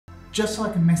Just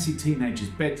like a messy teenager's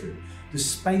bedroom, the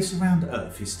space around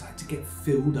Earth is starting to get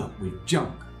filled up with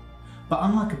junk. But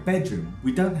unlike a bedroom,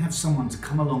 we don't have someone to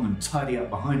come along and tidy up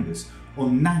behind us or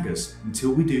nag us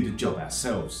until we do the job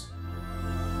ourselves.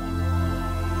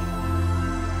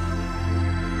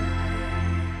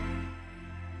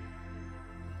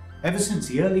 Ever since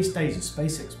the early stages of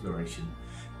space exploration,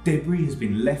 debris has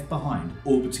been left behind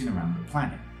orbiting around the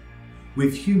planet.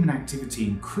 With human activity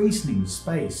increasing in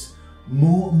space,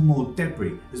 more and more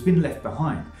debris has been left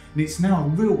behind, and it's now a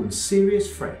real and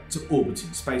serious threat to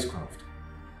orbiting spacecraft.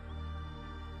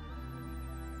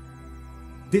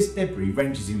 This debris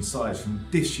ranges in size from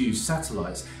disused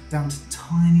satellites down to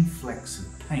tiny flecks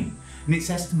of paint, and it's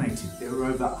estimated there are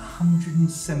over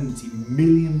 170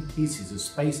 million pieces of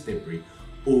space debris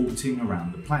orbiting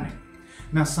around the planet.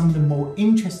 Now, some of the more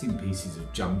interesting pieces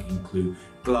of junk include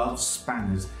gloves,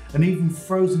 spanners, and even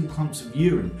frozen clumps of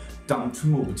urine dumped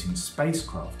from orbiting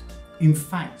spacecraft. In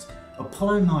fact,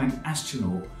 Apollo 9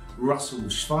 astronaut Russell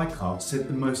Schweickart said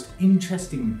the most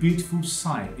interesting and beautiful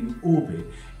sight in orbit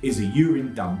is a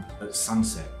urine dump at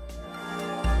sunset.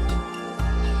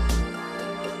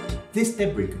 This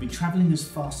debris could be travelling as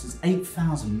fast as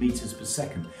 8,000 meters per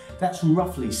second. That's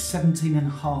roughly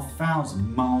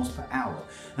 17,500 miles per hour.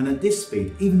 And at this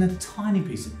speed, even a tiny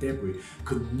piece of debris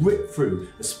could rip through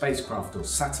a spacecraft or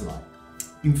satellite.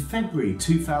 In February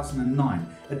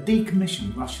 2009, a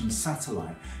decommissioned Russian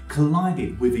satellite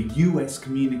collided with a US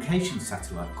communication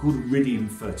satellite called Iridium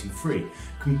 33,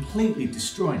 completely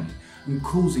destroying it and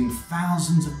causing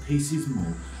thousands of pieces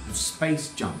more of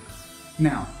space junk.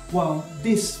 Now, while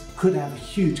this could have a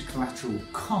huge collateral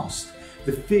cost,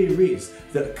 the fear is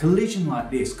that a collision like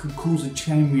this could cause a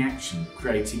chain reaction,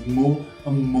 creating more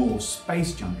and more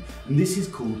space junk, and this is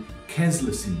called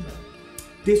Kessler syndrome.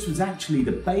 This was actually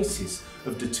the basis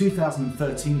of the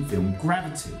 2013 film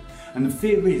Gravity, and the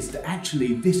fear is that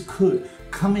actually this could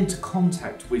come into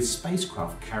contact with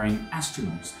spacecraft carrying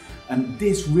astronauts, and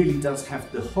this really does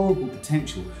have the horrible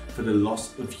potential for the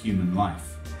loss of human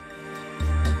life.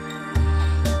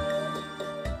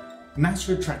 NASA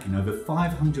are tracking over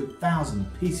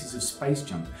 500,000 pieces of space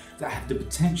junk that have the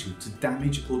potential to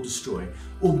damage or destroy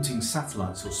orbiting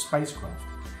satellites or spacecraft,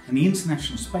 and the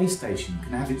International Space Station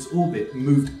can have its orbit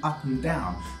moved up and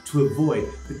down to avoid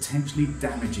potentially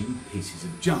damaging pieces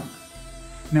of junk.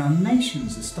 Now,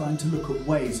 nations are starting to look at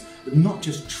ways of not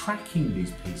just tracking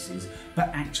these pieces, but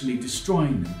actually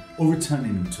destroying them or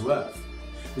returning them to Earth.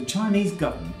 The Chinese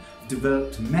government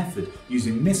developed a method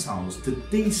using missiles to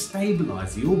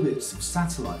destabilise the orbits of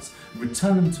satellites and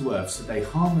return them to Earth so they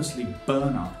harmlessly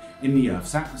burn up in the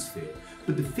Earth's atmosphere.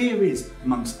 But the fear is,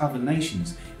 amongst other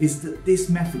nations, is that this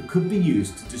method could be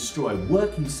used to destroy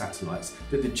working satellites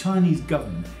that the Chinese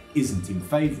government isn't in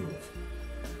favour of.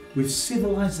 With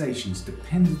civilizations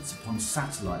dependent upon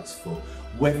satellites for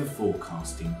weather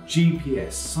forecasting,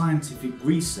 GPS, scientific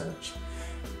research,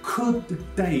 could the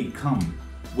day come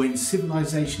when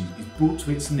civilization is brought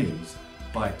to its knees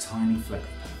by a tiny fleck of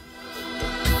paint?